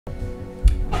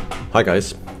Hi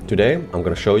guys, today I'm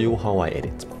gonna show you how I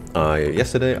edit.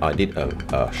 Yesterday I did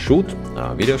a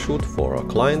video shoot for a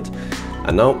client,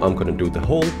 and now I'm gonna do the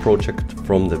whole project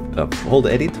from the whole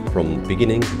edit from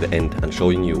beginning to the end and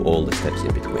showing you all the steps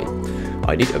in between.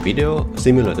 I did a video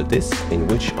similar to this in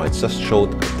which I just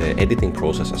showed the editing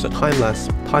process as a time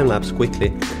lapse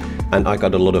quickly, and I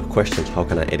got a lot of questions, how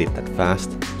can I edit that fast?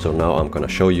 So now I'm gonna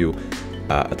show you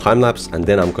a time-lapse, and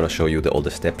then I'm going to show you all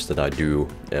the steps that I do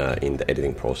in the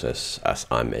editing process as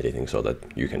I'm editing, so that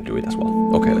you can do it as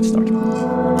well. Okay, let's start.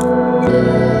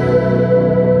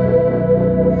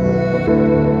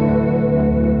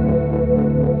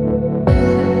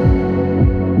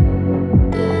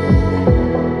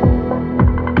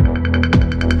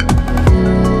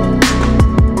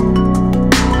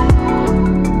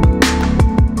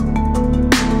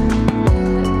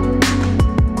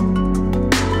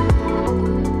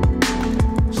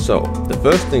 So the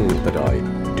first thing that I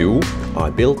do, I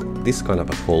build this kind of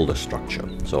a folder structure.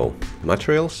 So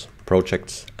materials,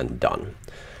 projects, and done.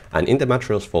 And in the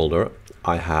materials folder,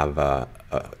 I have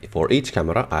for each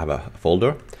camera, I have a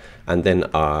folder. And then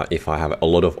if I have a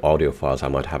lot of audio files, I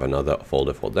might have another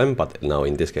folder for them. But now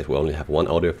in this case, we only have one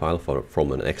audio file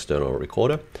from an external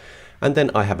recorder. And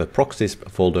then I have a proxies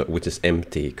folder, which is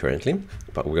empty currently,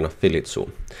 but we're gonna fill it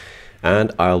soon.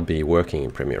 And I'll be working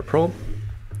in Premiere Pro.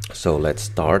 So let's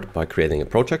start by creating a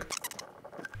project,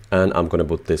 and I'm gonna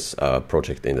put this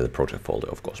project into the project folder,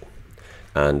 of course.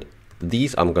 And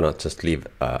these I'm gonna just leave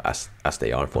as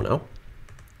they are for now.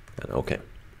 And okay.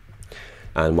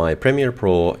 And my Premiere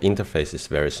Pro interface is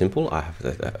very simple. I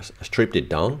have stripped it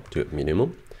down to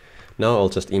minimum. Now I'll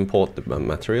just import the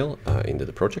material into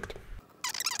the project.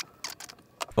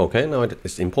 Okay, now it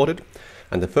is imported.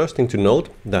 And the first thing to note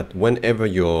that whenever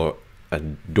you're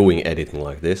doing editing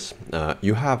like this,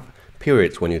 you have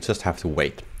periods when you just have to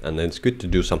wait, and then it's good to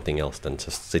do something else than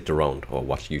just sit around or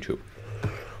watch YouTube.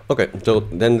 Okay, so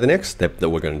then the next step that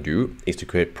we're going to do is to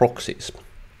create proxies.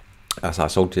 As I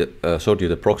showed you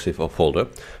the proxy folder,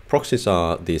 proxies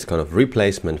are these kind of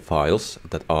replacement files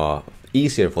that are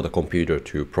easier for the computer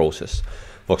to process.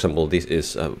 For example,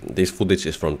 this footage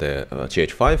is from the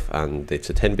GH5, and it's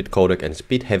a 10-bit codec, and it's a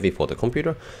bit heavy for the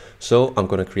computer. So I'm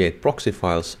going to create proxy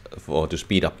files to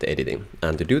speed up the editing.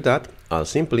 And to do that, I'll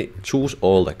simply choose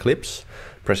all the clips,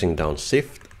 pressing down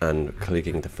Shift and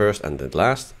clicking the first and the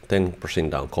last, then pressing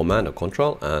down Command or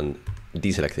Control and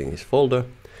deselecting this folder,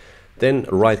 then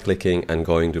right-clicking and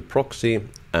going to Proxy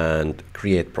and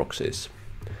Create Proxies.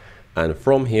 And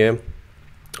from here,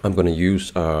 I'm going to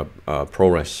use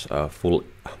ProRes full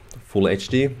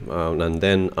HD, and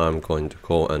then I'm going to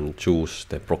go and choose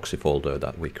the proxy folder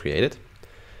that we created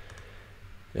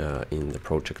in the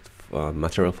project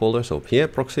material folder. So here,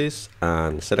 proxies,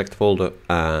 and select folder,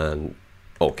 and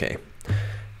okay.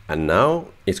 And now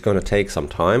it's going to take some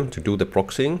time to do the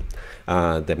proxying.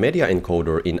 The media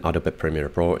encoder in Adobe Premiere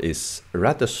Pro is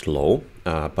rather slow,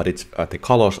 but the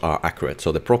colors are accurate.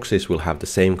 So the proxies will have the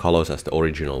same colors as the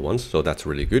original ones, so that's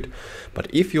really good.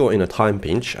 But if you're in a time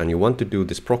pinch and you want to do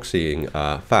this proxying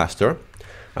faster,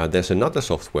 there's another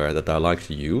software that I like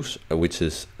to use, which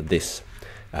is this,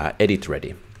 Edit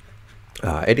Ready.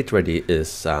 Edit Ready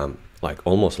is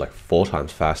almost 4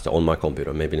 times faster on my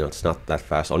computer. Maybe it's not that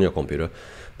fast on your computer.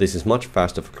 This is much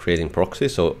faster for creating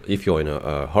proxies. So if you're in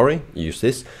a hurry, use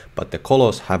this. But the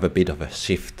colors have a bit of a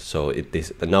shift. So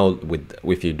now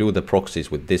if you do the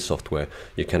proxies with this software,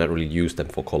 you cannot really use them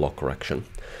for color correction.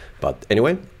 But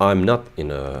anyway, I'm not in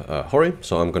a hurry,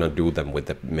 so I'm gonna do them with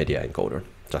the media encoder,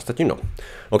 just that you know.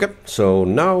 Okay, so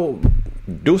now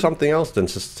do something else than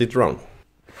just sit around.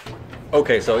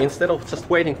 Okay, so instead of just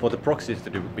waiting for the proxies to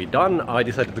be done, I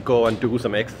decided to go and do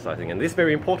some exercising. And this is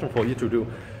very important for you to do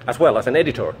as well as an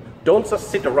editor. Don't just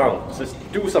sit around, just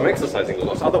do some exercising,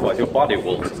 because otherwise your body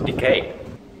will just decay.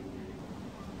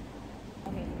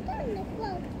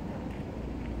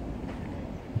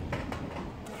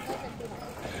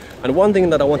 And one thing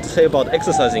that I want to say about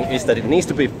exercising is that it needs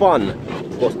to be fun,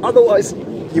 because otherwise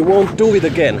you won't do it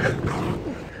again.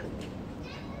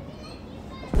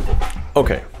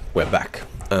 Okay. We're back,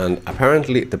 and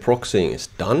apparently the proxying is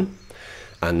done,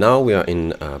 and now we are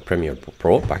in Premiere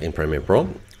Pro, back in Premiere Pro,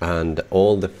 and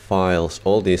all the files,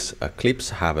 all these clips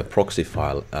have a proxy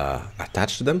file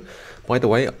attached to them. By the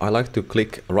way, I like to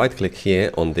right-click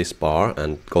here on this bar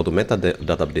and go to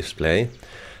metadata display,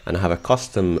 and have a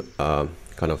custom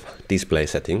kind of display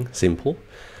setting, simple,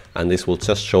 and this will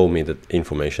just show me the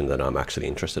information that I'm actually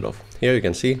interested of. Here you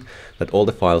can see that all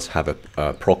the files have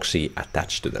a proxy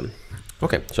attached to them.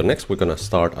 Okay, so next we're gonna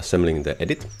start assembling the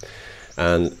edit.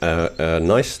 And a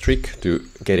nice trick to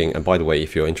getting, and by the way,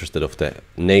 if you're interested of the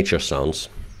nature sounds,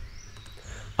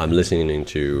 I'm listening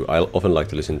to, I often like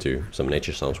to listen to some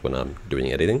nature sounds when I'm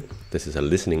doing editing. This is a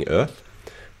Listening Earth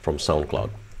from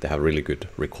SoundCloud. They have really good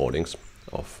recordings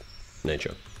of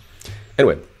nature.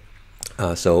 Anyway,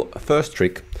 so first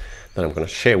trick that I'm going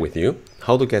to share with you,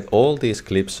 how to get all these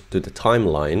clips to the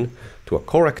timeline, to a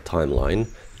correct timeline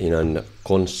in a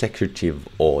consecutive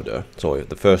order. So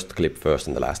the first clip first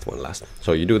and the last one last.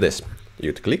 So you do this,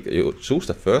 you choose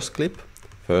the first clip,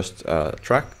 first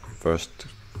track, first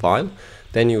file,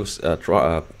 then you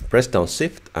press down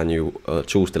Shift and you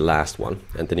choose the last one,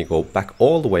 and then you go back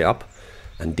all the way up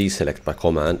and deselect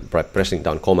by pressing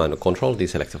down Command or Control,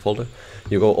 deselect the folder.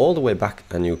 You go all the way back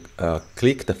and you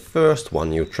click the first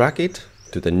one, you drag it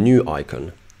to the new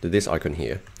icon, to this icon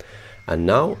here. And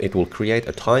now it will create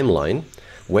a timeline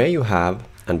where you have,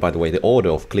 and by the way, the order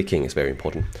of clicking is very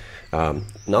important.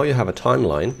 Now you have a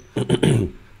timeline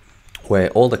where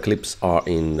all the clips are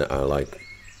in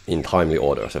in timely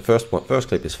order. So first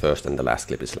clip is first and the last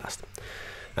clip is last.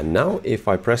 And now if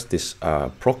I press this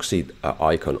proxy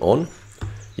icon on,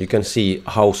 you can see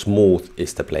how smooth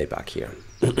is the playback here.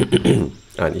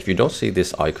 And if you don't see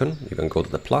this icon, you can go to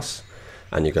the plus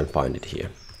and you can find it here.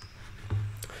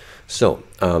 So,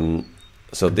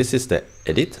 so this is the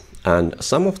edit, and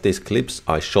some of these clips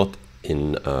I shot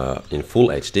in full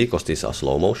HD because these are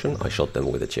slow motion. I shot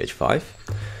them with a GH5.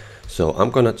 So I'm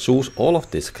gonna choose all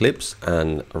of these clips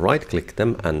and right click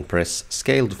them and press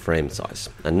scale to frame size.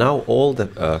 And now all the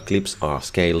clips are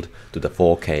scaled to the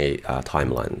 4K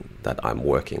timeline that I'm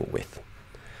working with.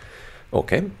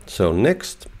 Okay, so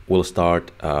next we'll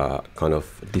start kind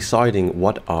of deciding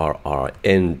what are our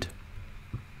end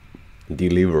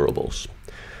deliverables.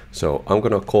 So I'm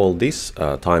gonna call this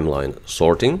timeline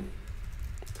sorting.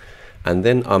 And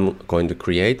then I'm going to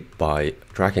create, by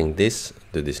dragging this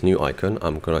to this new icon,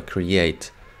 I'm going to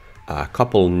create a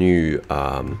couple new,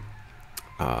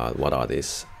 what are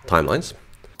these, timelines.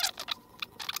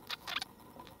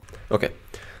 Okay,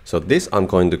 so this I'm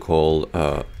going to call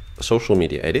social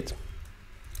media edit,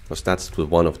 because that's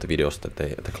one of the videos that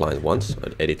the client wants,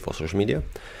 an edit for social media.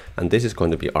 And this is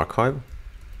going to be archive,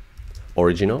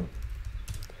 original,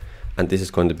 and this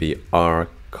is going to be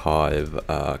archive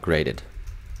graded.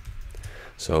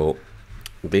 So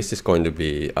this is going to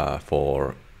be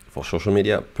for social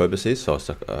media purposes, so it's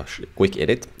a quick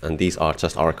edit, and these are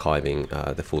just archiving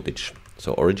the footage.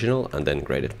 So original and then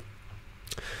graded.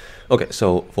 Okay,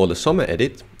 so for the summer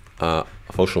edit,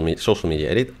 social media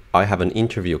edit, I have an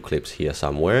interview clips here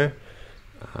somewhere.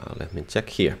 Let me check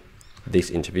here.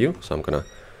 This interview, so I'm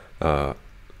gonna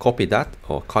copy that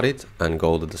or cut it and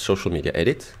go to the social media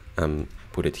edit and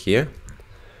put it here,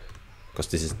 because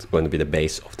this is going to be the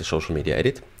base of the social media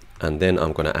edit. And then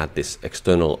I'm going to add this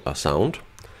external sound.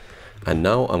 And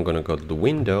now I'm going to go to the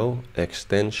window,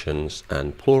 extensions,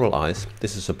 and pluralize.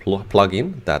 This is a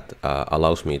plugin that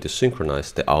allows me to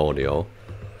synchronize the audio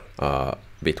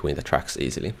between the tracks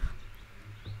easily.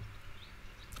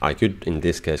 I could, in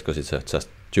this case, because it's just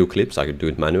 2 clips, I could do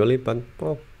it manually, but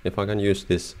well, if I can use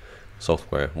this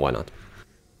software, why not?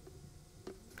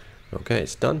 Okay,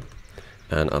 it's done.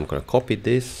 And I'm going to copy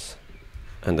this,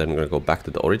 and then I'm going to go back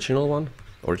to the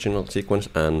original sequence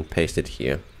and paste it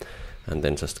here, and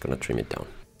then just going to trim it down.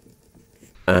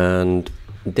 And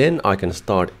then I can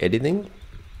start editing,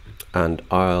 and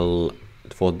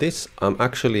for this I'm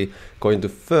actually going to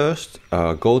first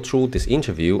go through this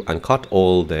interview and cut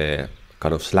all the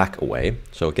kind of slack away,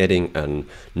 so getting a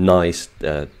nice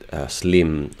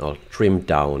slim or trimmed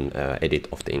down edit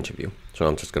of the interview. So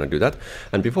I'm just going to do that.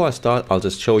 And before I start, I'll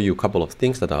just show you a couple of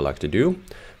things that I like to do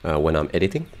when I'm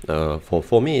editing.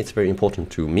 For me, it's very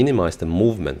important to minimize the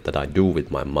movement that I do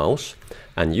with my mouse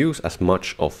and use as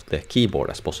much of the keyboard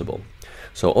as possible.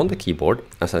 So on the keyboard,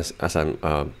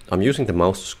 I'm using the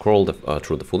mouse to scroll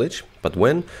through the footage. But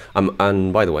when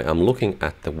and by the way, I'm looking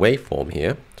at the waveform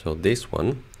here. So this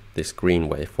one, this green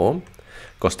waveform,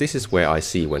 because this is where I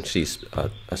see when she's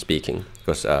speaking,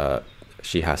 because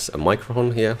she has a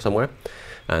microphone here somewhere,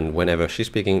 and whenever she's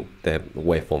speaking, the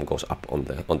waveform goes up on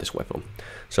this waveform.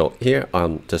 So here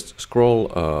I'm just scroll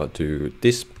to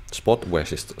this spot where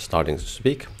she's starting to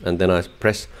speak, and then I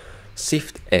press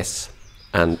Shift S,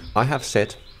 and I have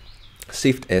set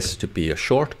Shift S to be a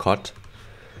shortcut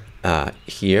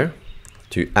here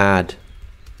to add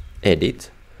edit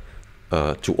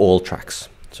to all tracks.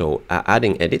 So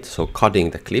adding edit, so cutting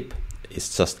the clip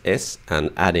is just S, and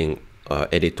adding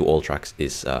edit to all tracks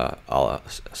is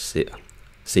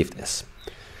Shift S.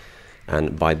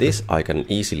 And by this I can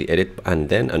easily edit. And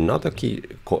then another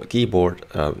keyboard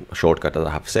shortcut that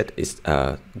I have set is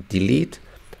delete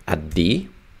at D.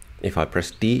 If I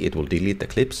press D, it will delete the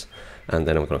clips. and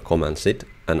then I'm going to Command Z.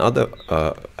 Another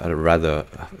rather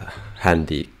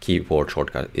handy keyboard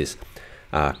shortcut is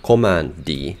Command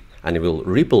D, and it will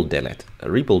ripple delete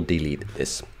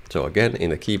this. So again,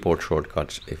 in the keyboard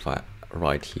shortcuts, if I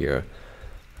write here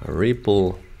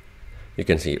ripple, you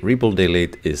can see ripple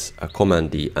delete is a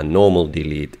Command D, and normal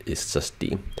delete is just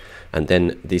D. And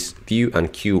then this View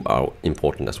and Q are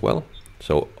important as well.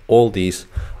 So all these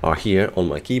are here on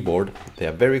my keyboard. They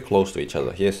are very close to each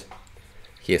other. Here's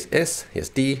S, here's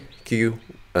D, Q,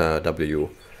 W,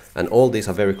 and all these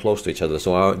are very close to each other,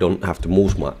 so I don't have to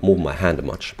move my hand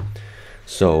much.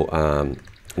 So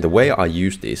the way I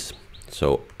use this,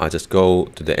 so I just go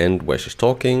to the end where she's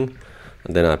talking,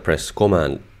 and then I press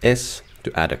Command S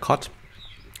to add a cut.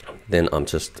 Then I'm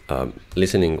just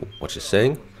listening what she's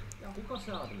saying.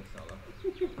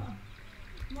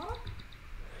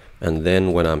 And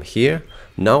then when I'm here,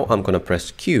 now I'm gonna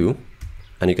press Q,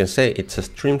 and you can say it's a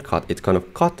trim cut. It's kind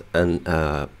of cut and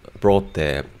brought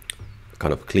the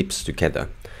kind of clips together.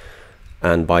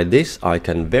 And by this, I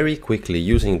can very quickly,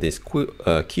 using this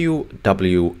Q,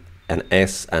 W, and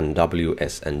S, and W,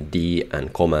 S, and D,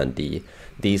 and Command D,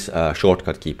 these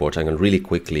shortcut keyboards, I can really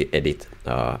quickly edit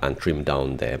and trim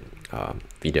down the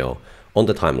video on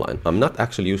the timeline. I'm not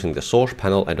actually using the source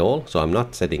panel at all, so I'm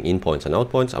not setting in points and out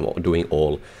points. I'm doing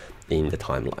all in the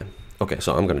timeline. Okay,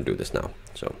 so I'm gonna do this now.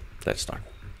 So let's start.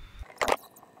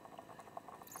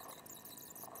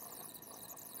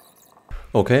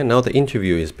 Okay, now the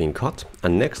interview is being cut,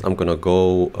 and next I'm gonna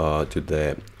go to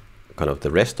the kind of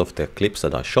the rest of the clips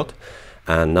that I shot,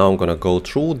 and now I'm gonna go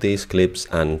through these clips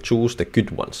and choose the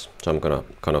good ones. So I'm gonna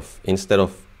kind of, instead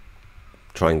of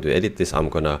trying to edit this, I'm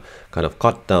gonna kind of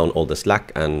cut down all the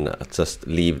slack and just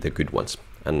leave the good ones.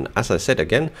 And as I said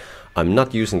again, I'm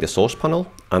not using the source panel,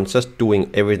 I'm just doing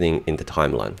everything in the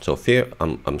timeline. So here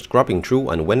I'm scrubbing through,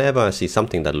 and whenever I see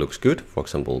something that looks good, for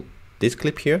example this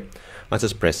clip here, I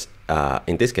just press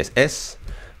in this case S,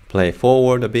 play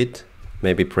forward a bit,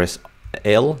 maybe press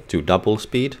L to double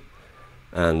speed,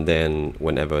 and then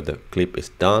whenever the clip is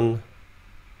done,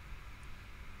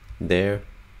 there,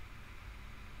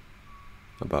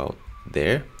 about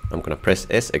there, I'm gonna press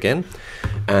S again,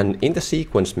 and in the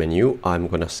sequence menu I'm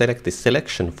gonna select the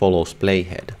selection follows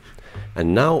playhead.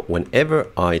 And now whenever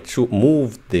I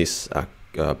move this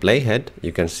playhead,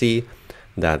 you can see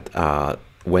that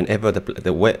whenever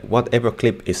whatever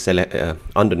clip is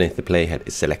underneath the playhead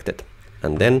is selected,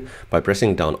 and then by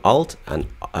pressing down Alt and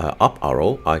up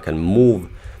arrow, I can move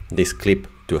this clip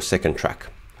to a second track.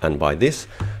 And by this,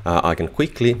 I can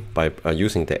quickly, by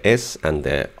using the S and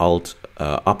the Alt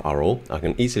up arrow, I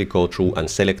can easily go through and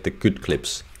select the good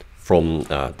clips from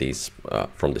this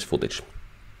footage.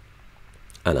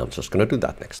 And I'm just gonna do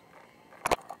that next.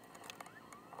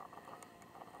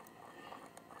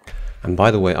 And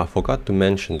by the way, I forgot to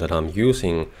mention that I'm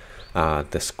using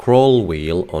the scroll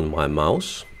wheel on my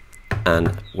mouse,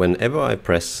 and whenever I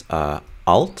press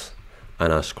Alt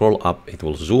and I scroll up, it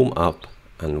will zoom up,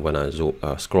 and when I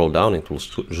scroll down, it will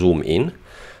zoom in.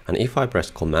 And if I press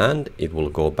Command, it will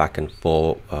go back and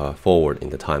forward in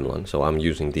the timeline. So I'm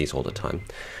using these all the time.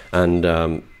 And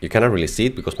you cannot really see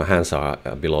it because my hands are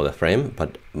below the frame,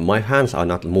 but my hands are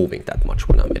not moving that much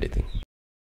when I'm editing.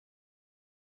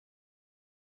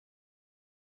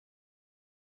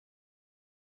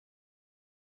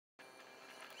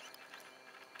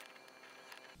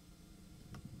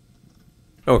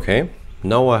 Okay,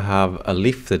 now I have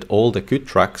lifted all the good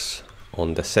tracks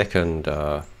on the second,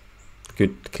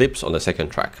 good clips on the second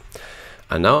track.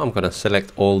 And now I'm gonna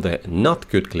select all the not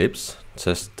good clips,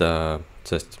 just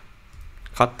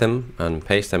cut them and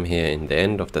paste them here in the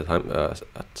end of the time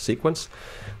sequence.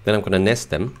 Then I'm gonna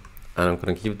nest them, and I'm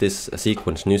gonna give this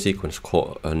new sequence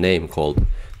name called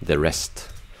the rest.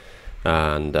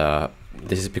 And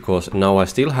this is because now I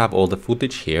still have all the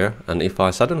footage here, and if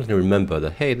I suddenly remember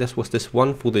that, hey, this was this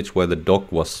one footage where the dog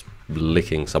was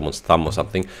licking someone's thumb or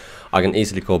something, I can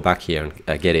easily go back here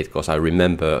and get it, because I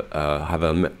remember have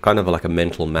a kind of like a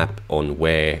mental map on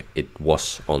where it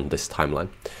was on this timeline.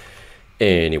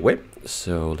 Anyway,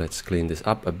 so let's clean this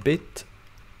up a bit.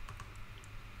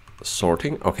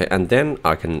 Sorting, okay, and then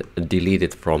I can delete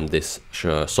it from this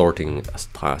sorting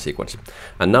sequence.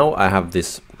 And now I have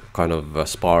this kind of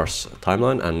sparse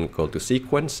timeline, and go to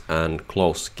sequence and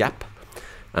close gap,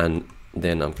 and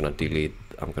then I'm gonna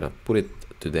put it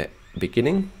to the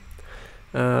beginning,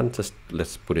 and just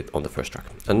let's put it on the first track.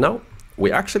 And now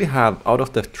we actually have, out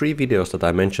of the 3 videos that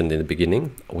I mentioned in the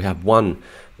beginning, we have one,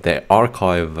 the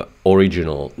archive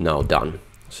original, now done.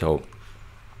 So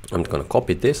I'm gonna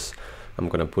copy this, I'm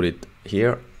gonna put it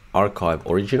here, archive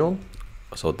original,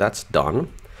 so that's done.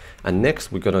 And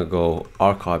next we're gonna go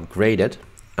archive graded,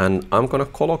 and I'm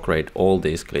gonna color grade all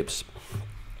these clips.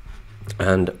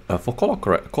 And for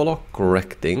color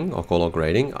correcting or color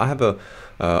grading, I have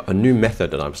a new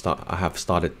method that I have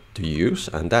started to use,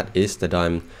 and that is that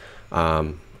I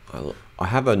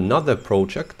have another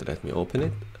project. Let me open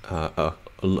it. A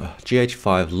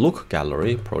GH5 look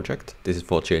gallery project. This is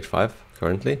for GH5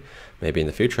 currently. Maybe in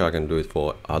the future I can do it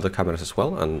for other cameras as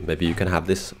well, and maybe you can have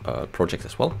this project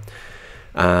as well.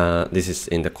 This is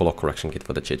in the color correction kit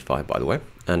for the GH5, by the way.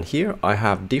 And here I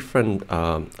have different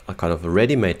kind of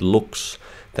ready-made looks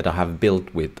that I have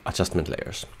built with adjustment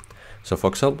layers. So for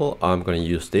example, I'm going to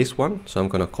use this one. So I'm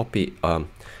going to copy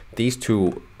these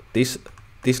two. This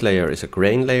layer is a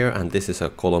grain layer, and this is a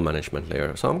color management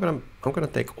layer. So I'm gonna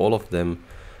take all of them,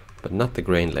 but not the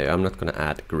grain layer. I'm not gonna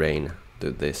add grain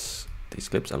to these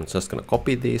clips. I'm just gonna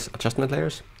copy these adjustment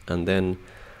layers, and then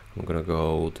I'm gonna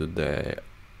go to the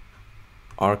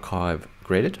archive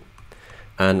graded,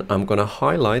 and I'm gonna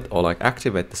highlight or like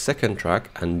activate the second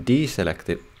track and deselect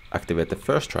it, activate the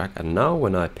first track. And now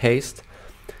when I paste,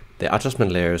 the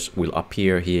adjustment layers will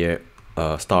appear here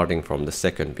starting from the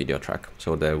second video track,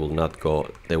 so they will not go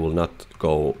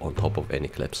on top of any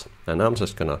clips. And I'm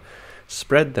just gonna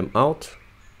spread them out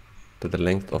to the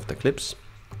length of the clips,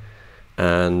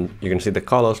 and you can see the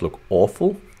colors look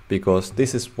awful because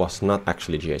was not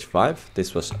actually GH5.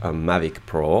 This was a Mavic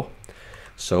Pro.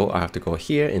 So I have to go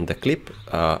here in the clip,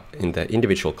 in the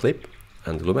individual clip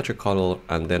and the lumetri color,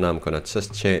 and then I'm gonna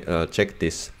just check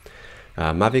this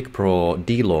Mavic Pro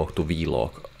D-Log to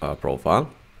V-Log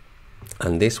profile.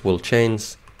 And this will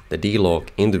change the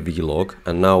D-Log into V-Log,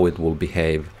 and now it will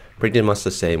behave pretty much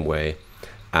the same way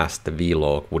as the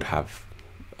V-Log would have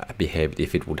behaved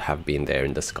if it would have been there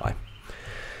in the sky.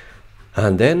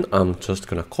 And then I'm just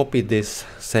gonna copy this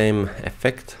same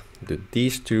effect to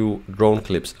these two drone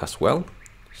clips as well.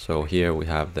 So here we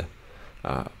have the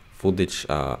footage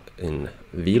in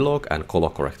V-Log and color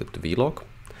corrected to V-Log.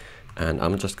 And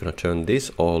I'm just gonna turn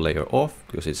this all layer off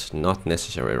because it's not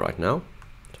necessary right now.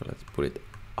 So let's put it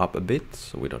up a bit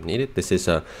so we don't need it. This is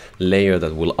a layer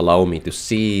that will allow me to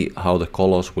see how the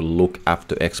colors will look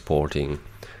after exporting,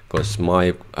 because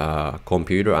my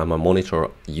computer and my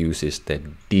monitor uses the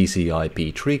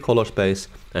DCI-P3 color space,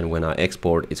 and when I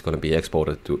export, it's going to be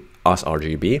exported to as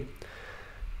RGB.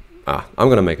 I'm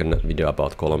going to make a video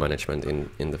about color management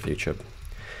in the future.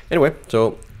 Anyway,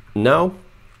 so now,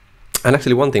 and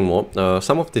actually one thing more,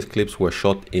 some of these clips were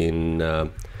shot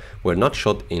in were not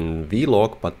shot in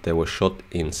V-Log, but they were shot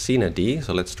in Cine D.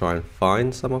 So let's try and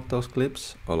find some of those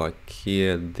clips. Or like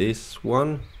here, this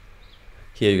one.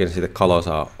 Here you can see the colors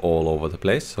are all over the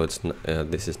place. So it's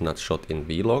this is not shot in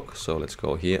V-Log. So let's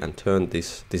go here and turn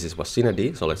this. This is was Cine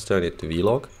D. So let's turn it to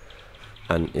V-Log,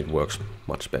 and it works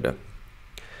much better.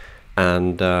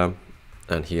 And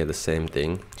here the same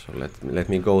thing. So let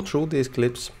me go through these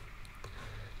clips.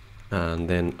 And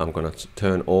then I'm gonna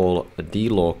turn all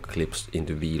D-Log clips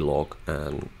into V-Log,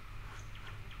 and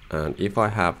if I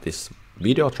have this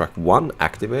video track 1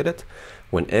 activated,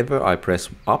 whenever I press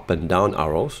up and down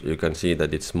arrows, you can see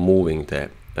that it's moving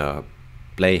the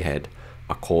playhead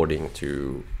according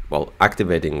to, well,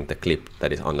 activating the clip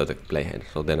that is under the playhead.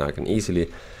 So then I can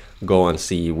easily go and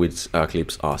see which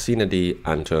clips are Cine D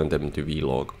and turn them to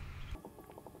V-Log.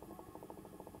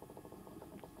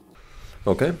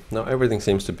 Okay, now everything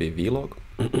seems to be V-Log.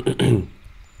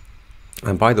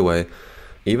 And by the way,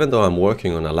 even though I'm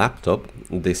working on a laptop,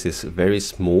 this is very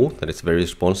smooth and it's very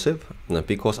responsive,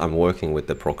 because I'm working with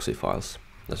the proxy files.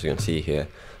 As you can see here,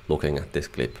 looking at this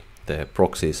clip, the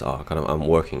proxies are kind of, I'm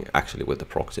working actually with the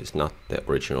proxies, not the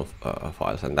original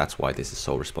files, and that's why this is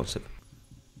so responsive.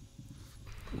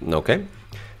 Okay,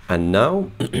 and now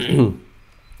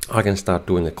I can start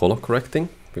doing the color correcting,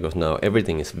 because now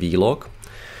everything is V-Log.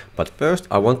 But first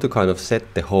I want to kind of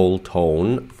set the whole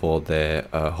tone for the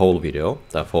whole video,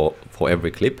 for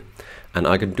every clip, and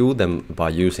I can do them by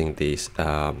using these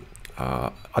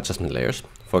adjustment layers.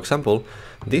 For example,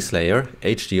 this layer,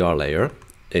 HDR layer,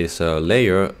 is a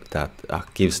layer that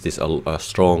gives this a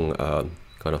strong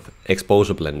kind of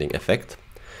exposure blending effect,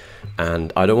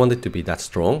 and I don't want it to be that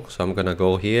strong, so I'm gonna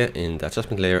go here in the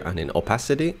adjustment layer and in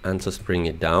opacity and just bring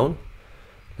it down.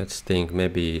 Let's think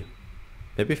maybe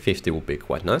 50 would be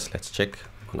quite nice. Let's check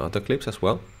on other clips as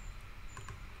well.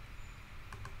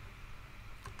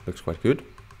 Looks quite good.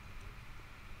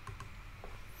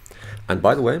 And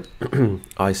by the way,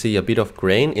 I see a bit of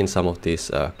grain in some of these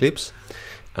clips.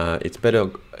 It's better,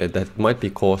 that might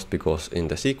be caused because in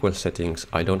the sequence settings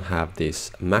I don't have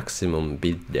this maximum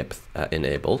bit depth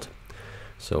enabled.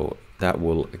 So that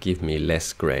will give me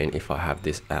less grain if I have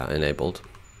this enabled,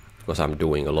 because I'm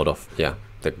doing a lot of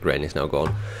the grain is now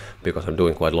gone, because I'm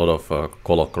doing quite a lot of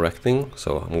color correcting,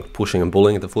 so I'm pushing and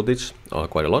pulling the footage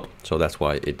quite a lot, so that's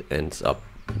why it ends up,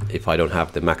 if I don't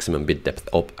have the maximum bit depth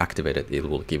activated, it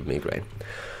will give me grain.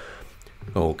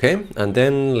 Okay, and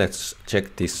then let's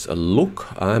check this look.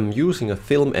 I'm using a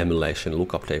film emulation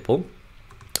lookup table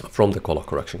from the color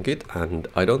correction kit, and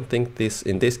I don't think this,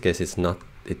 in this case, it's not,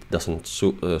 it doesn't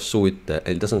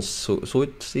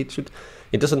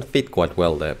it doesn't fit quite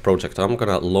well the project. I'm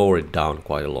gonna lower it down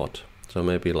quite a lot, so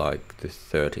maybe like the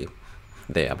 30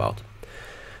 there about.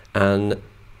 And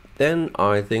then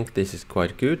I think this is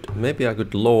quite good. Maybe I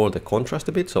could lower the contrast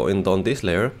a bit. So on this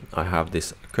layer, I have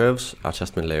this curves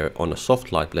adjustment layer on a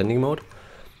soft light blending mode.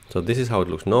 So this is how it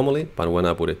looks normally, but when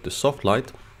I put it to soft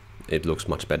light, it looks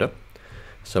much better.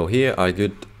 So here I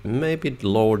could maybe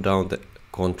lower down the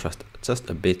contrast just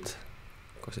a bit,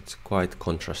 because it's quite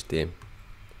contrasty.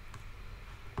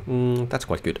 That's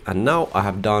quite good. And now I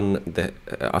have done the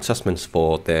adjustments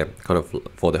for the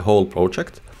for the whole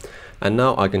project. And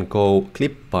now I can go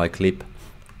clip by clip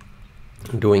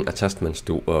doing adjustments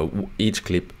to each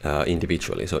clip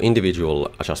individually. So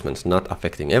individual adjustments, not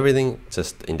affecting everything,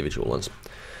 just individual ones.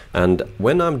 And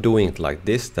when I'm doing it like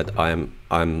this, that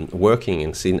I'm working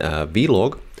in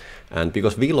Vlog, and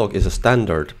because Vlog is a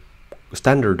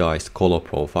standardized color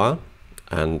profile,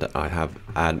 and I have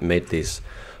made these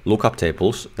lookup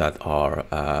tables that are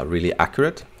really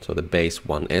accurate. So the base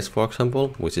 1S, for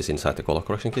example, which is inside the color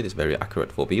correction kit, is very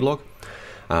accurate for Vlog.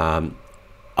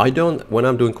 When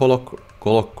I'm doing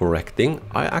color correcting,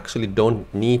 I actually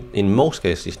don't need, in most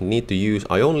cases,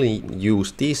 I only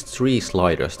use these 3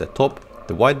 sliders: the top,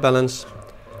 the white balance.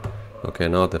 Okay,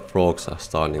 now the frogs are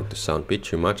starting to sound a bit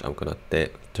too much. I'm gonna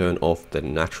turn off the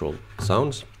natural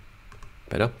sounds.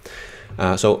 Better.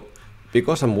 So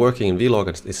because I'm working in Vlog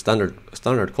and it's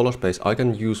standard color space, I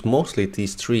can use mostly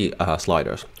these 3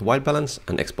 sliders: white balance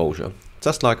and exposure.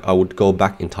 Just like I would go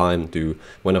back in time to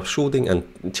when I was shooting and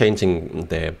changing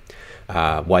the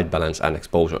white balance and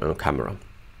exposure on camera.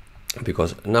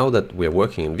 Because now that we're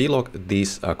working in Vlog,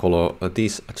 these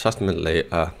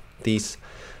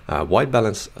white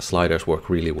balance sliders work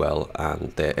really well,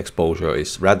 and the exposure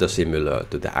is rather similar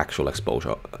to the actual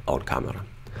exposure on camera.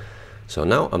 So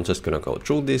now I'm just gonna go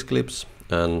through these clips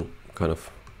and kind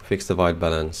of fix the white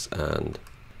balance and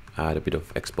add a bit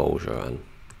of exposure, and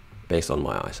based on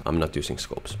my eyes, I'm not using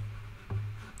scopes,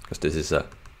 because this is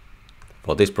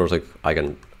for this project I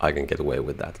can get away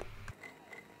with that.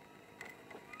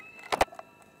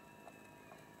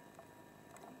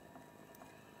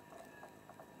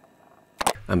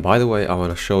 And by the way, I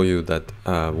want to show you that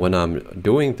when I'm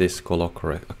doing this color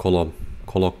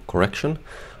correction,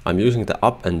 I'm using the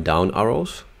up and down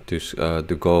arrows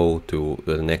to go to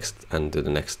the next and to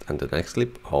the next and to the next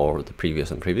clip, or the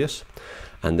previous and previous.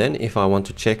 And then if I want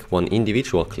to check one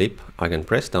individual clip, I can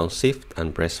press down Shift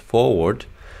and press forward,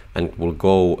 and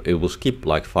it will skip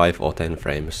like 5 or 10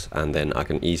 frames, and then I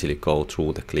can easily go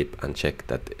through the clip and check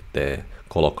that the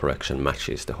color correction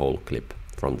matches the whole clip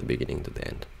from the beginning to the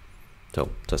end. So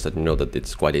just that you know that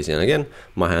it's quite easy, and again,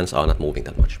 my hands are not moving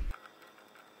that much.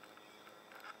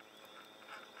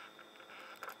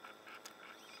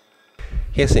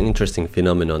 Here's an interesting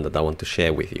phenomenon that I want to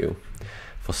share with you.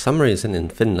 For some reason in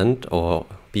Finland, or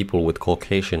people with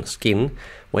Caucasian skin,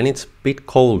 when it's a bit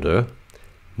colder,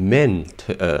 men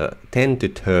tend to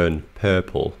turn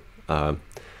purple.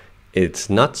 It's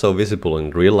not so visible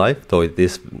in real life, though it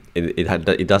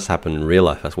does happen in real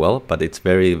life as well, but it's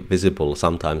very visible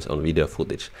sometimes on video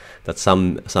footage, that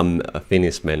some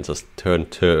Finnish men just turn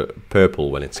purple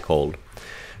when it's cold.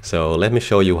 So let me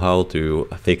show you how to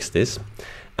fix this.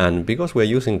 And because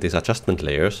we're using these adjustment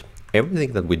layers,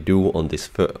 everything that we do on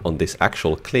this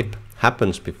actual clip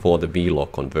happens before the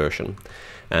Vlog conversion.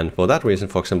 And for that reason,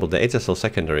 for example, the HSL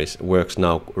secondaries works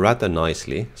now rather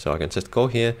nicely. So I can just go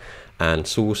here and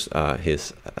choose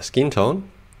his skin tone,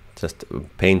 just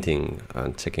painting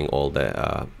and checking all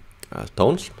the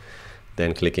tones,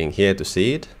 then clicking here to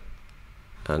see it,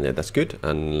 and yeah, that's good.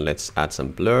 And let's add some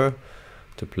blur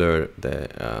to blur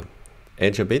the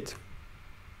edge a bit,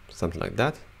 something like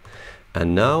that.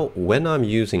 And now when I'm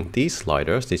using these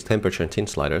sliders, these temperature and tint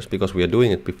sliders, because we are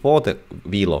doing it before the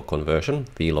Vlog conversion,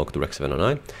 Vlog to Rec.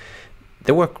 709,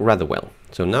 they work rather well.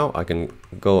 So now I can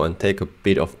go and take a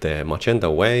bit of the magenta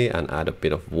away and add a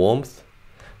bit of warmth,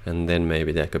 and then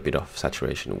maybe take a bit of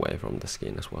saturation away from the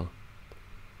skin as well.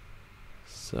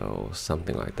 So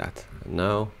something like that. And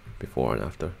now, before and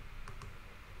after.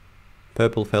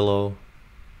 Purple fellow,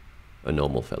 a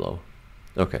normal fellow.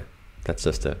 Okay, that's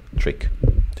just a trick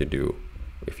to do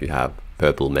if you have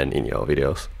purple men in your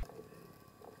videos.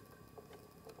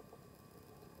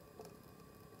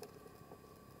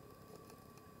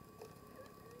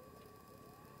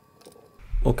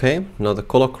 Okay, now the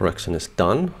color correction is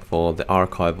done for the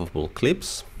archivable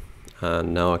clips,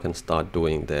 and now I can start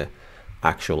doing the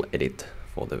actual edit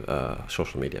for the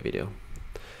social media video.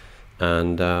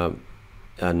 And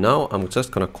now I'm just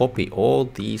gonna copy all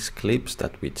these clips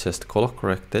that we just color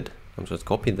corrected. I'm just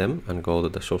copy them and go to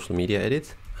the social media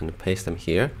edit and paste them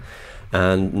here.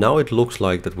 And now it looks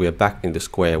like that we are back in the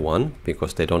square one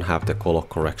because they don't have the color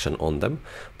correction on them.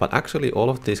 But actually all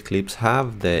of these clips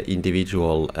have the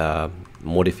individual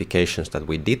modifications that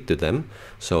we did to them.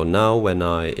 So now when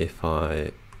if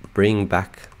I bring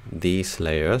back these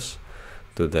layers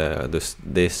to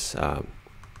this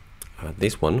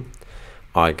one,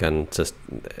 I can just,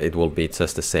 it will be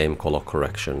just the same color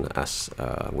correction as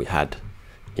we had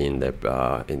in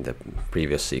the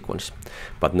previous sequence.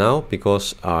 But now,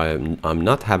 because I'm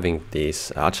not having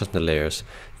these adjustment layers,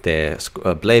 the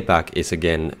playback is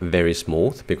again very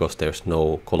smooth because there's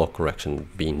no color correction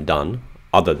being done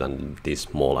other than these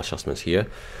small adjustments here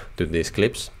to these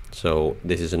clips. So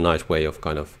this is a nice way of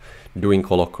kind of doing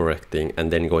color correcting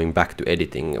and then going back to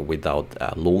editing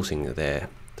without losing the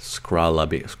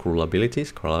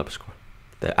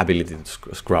the ability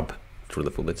to scrub through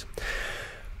the footage.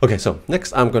 Okay, so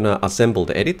next I'm gonna assemble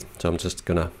the edit. So I'm just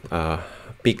gonna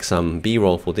pick some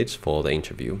B-roll footage for the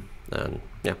interview, and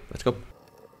yeah, let's go.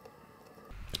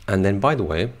 And then, by the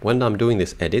way, when I'm doing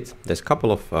this edit, there's a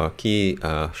couple of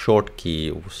short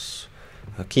keystrokes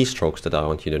that I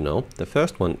want you to know. The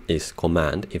first one is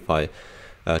command. If I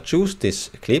choose this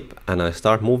clip and I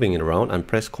start moving it around and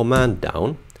press command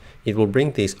down, it will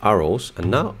bring these arrows,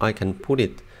 and now I can put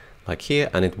it like here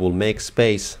and it will make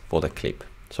space for the clip.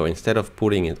 So instead of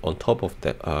putting it on top of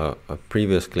the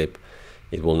previous clip,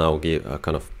 it will now give a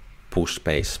kind of push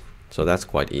space. So that's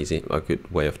quite easy, a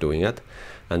good way of doing it.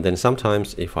 And then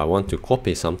sometimes if I want to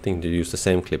copy something to use the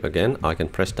same clip again, I can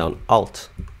press down Alt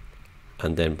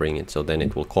and then bring it. So then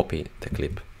it will copy the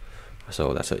clip.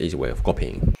 So that's an easy way of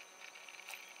copying.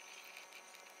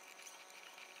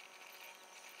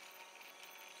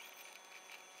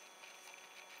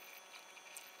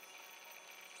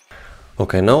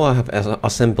 Okay, now I have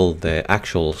assembled the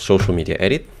actual social media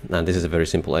edit, and this is a very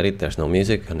simple edit. There's no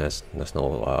music and there's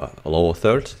no lower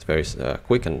thirds. It's very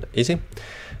quick and easy.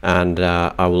 And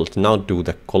I will now do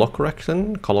the color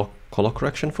correction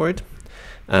for it.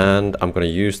 And I'm going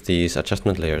to use these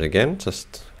adjustment layers again,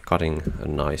 just cutting a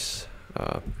nice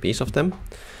piece of them.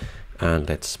 And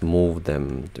let's move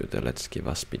them to the, let's give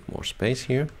us a bit more space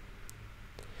here.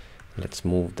 Let's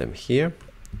move them here.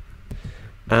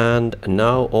 And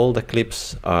now all the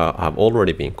clips have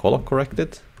already been color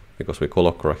corrected because we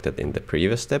color corrected in the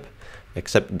previous step,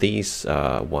 except these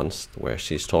ones where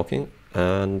she's talking.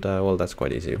 And well, that's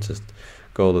quite easy. Just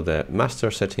go to the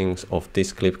master settings of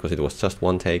this clip because it was just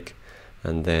one take.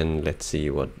 And then let's see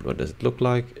what does it look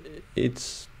like.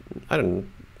 It's, I don't know,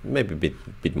 maybe a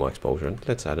bit more exposure.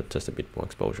 Let's add just a bit more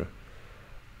exposure.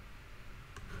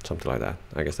 Something like that.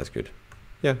 I guess that's good.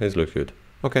 Yeah, it looks good.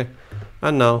 Okay,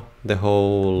 and now the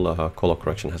whole color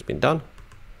correction has been done.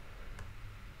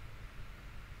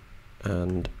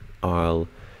 And I'll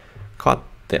cut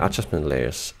the adjustment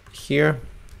layers here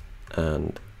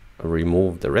and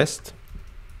remove the rest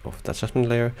of the adjustment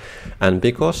layer. And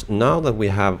because now that we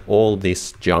have all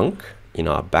this junk in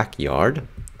our backyard,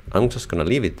 I'm just gonna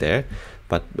leave it there.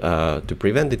 But to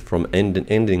prevent it from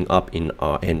ending up in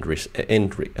our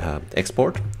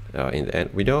export in the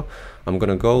end video, I'm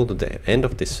gonna go to the end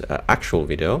of this actual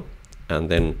video and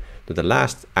then to the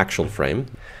last actual frame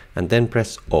and then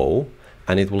press O,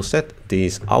 and it will set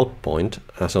this out point.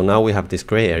 So now we have this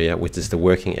gray area, which is the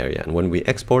working area, and when we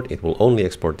export, it will only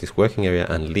export this working area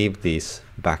and leave this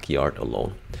backyard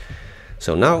alone.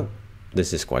 So now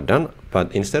this is quite done,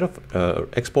 but instead of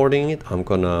exporting it, I'm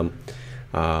gonna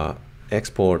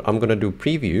I'm gonna do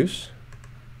previews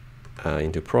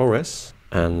into ProRes,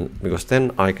 and because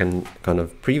then I can kind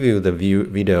of preview the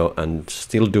video and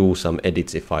still do some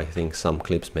edits if I think some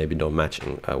clips maybe don't match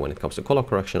when it comes to color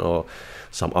correction or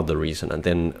some other reason. And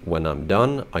then when I'm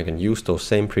done, I can use those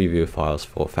same preview files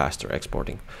for faster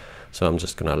exporting. So I'm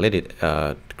just gonna let it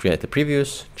create the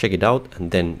previews, check it out,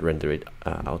 and then render it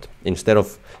out. Instead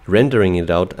of rendering it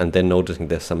out and then noticing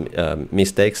there's some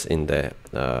mistakes in the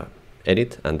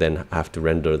edit and then have to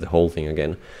render the whole thing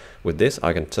again. With this,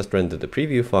 I can just render the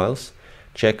preview files,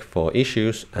 check for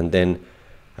issues, and then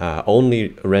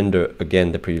only render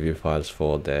again the preview files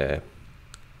for the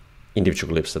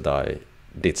individual clips that I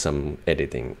did some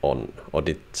editing on or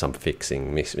did some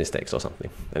fixing mistakes or something.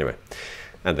 Anyway,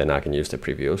 and then I can use the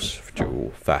previews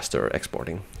to faster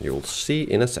exporting. You'll see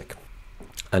in a sec.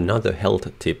 Another health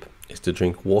tip is to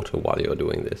drink water while you're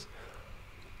doing this.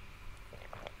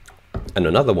 And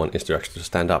another one is to actually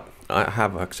stand up. I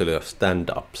have actually a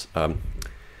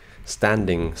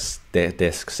standing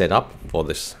desk set up for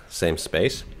this same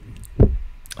space.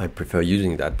 I prefer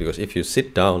using that because if you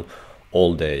sit down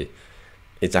all day,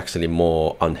 it's actually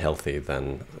more unhealthy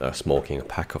than smoking a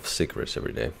pack of cigarettes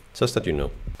every day. Just that you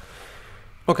know.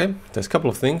 Okay, there's a couple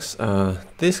of things.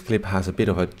 This clip has a bit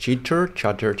of a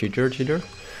jitter.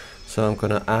 So I'm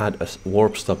gonna add a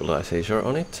warp stabilizer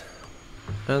on it.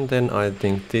 And then I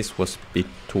think this was a bit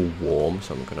too warm,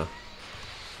 so I'm gonna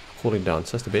cool it down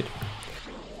just a bit.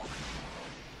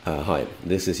 Hi,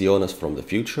 this is Jonas from the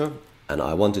future, and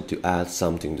I wanted to add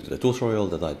something to the tutorial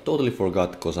that I totally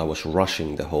forgot because I was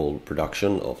rushing the whole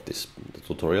production of this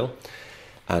tutorial.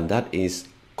 And that is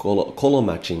color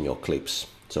matching your clips.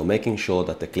 So making sure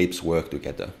that the clips work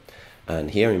together.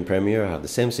 And here in Premiere I have the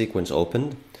same sequence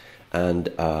opened. And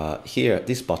here,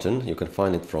 this button, you can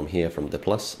find it from here, from the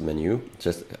plus menu.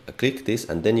 Just click this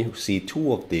and then you see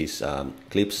two of these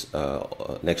clips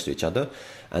next to each other.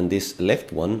 And this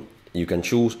left one, you can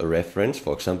choose a reference.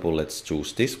 For example, let's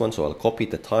choose this one. So I'll copy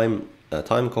the time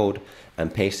code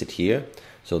and paste it here.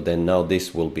 So then now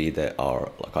this will be our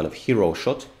kind of hero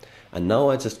shot. And now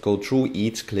I just go through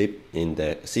each clip in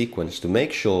the sequence to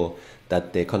make sure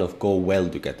that they kind of go well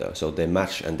together, so they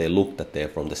match and they look that they're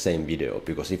from the same video.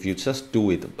 Because if you just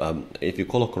do it, if you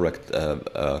color correct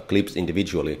clips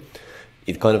individually,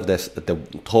 it kind of the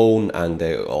tone and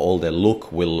all the look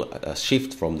will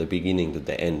shift from the beginning to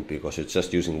the end, because it's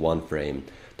just using one frame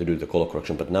to do the color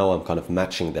correction. But now I'm kind of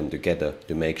matching them together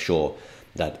to make sure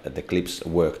that the clips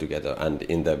work together. And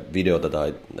in the video that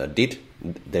I did,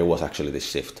 there was actually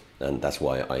this shift, and that's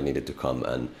why I needed to come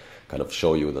and kind of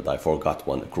show you that I forgot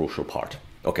one crucial part.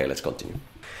 Okay, let's continue.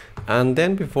 And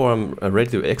then before I'm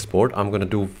ready to export, I'm going to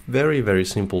do very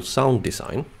simple sound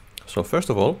design. So first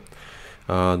of all,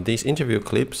 these interview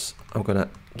clips, I'm going to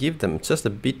give them just a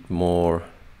bit more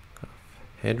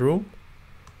headroom,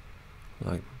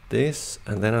 like this,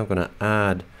 and then I'm going to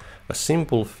add a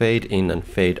simple fade in and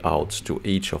fade out to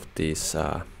each of these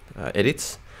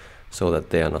edits, so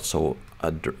that they are not so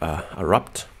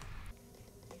abrupt.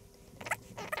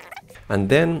 And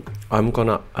then I'm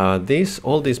gonna,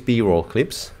 all these B-roll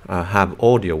clips have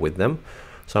audio with them.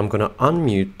 So I'm gonna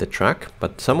unmute the track,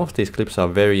 but some of these clips are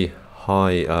very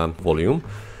high volume.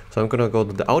 So I'm gonna go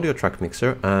to the audio track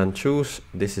mixer and choose,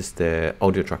 this is the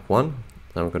audio track 1.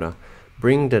 I'm gonna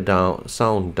bring the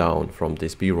sound down from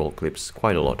these B-roll clips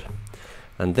quite a lot.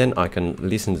 And then I can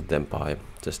listen to them by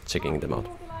just checking them out.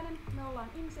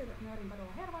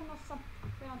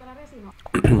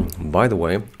 By the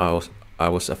way, I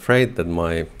was afraid that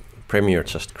my Premiere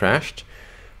just crashed,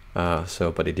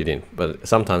 but it didn't. But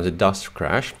sometimes it does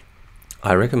crash.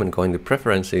 I recommend going to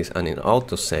Preferences and in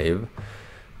Autosave,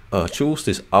 choose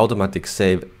this automatic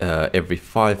save every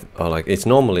 5, like it's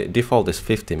normally default is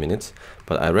 50 minutes,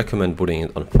 but I recommend putting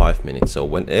it on 5 minutes. So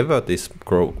whenever this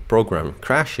program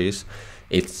crashes,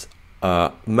 it's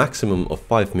a maximum of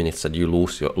 5 minutes that you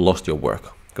lost your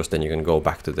work, because then you can go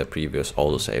back to the previous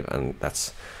autosave, and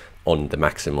that's on the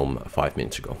maximum 5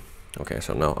 minutes ago. Okay,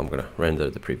 so now I'm gonna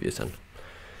render the previous, and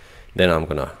then I'm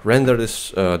gonna render these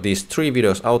 3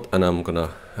 videos out, and I'm gonna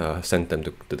send them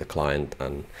to the client,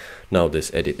 and now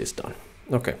this edit is done.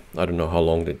 Okay, I don't know how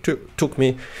long it took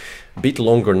me, a bit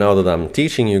longer now that I'm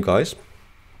teaching you guys,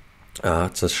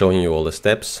 just showing you all the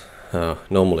steps.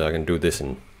 Normally I can do this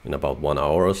in about 1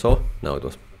 hour or so. Now it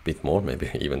was a bit more, maybe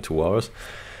even 2 hours.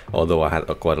 Although I had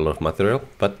quite a lot of material,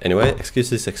 but anyway,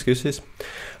 excuses.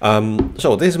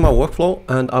 So this is my workflow,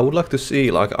 and I would like to see,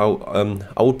 like,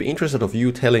 I would be interested of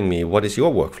you telling me what is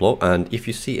your workflow, and if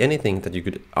you see anything that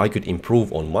I could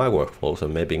improve on my workflow, so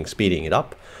maybe speeding it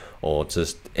up, or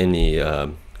just any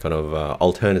kind of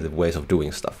alternative ways of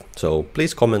doing stuff. So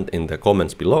please comment in the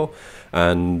comments below,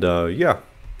 and yeah,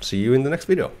 see you in the next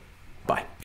video. Bye.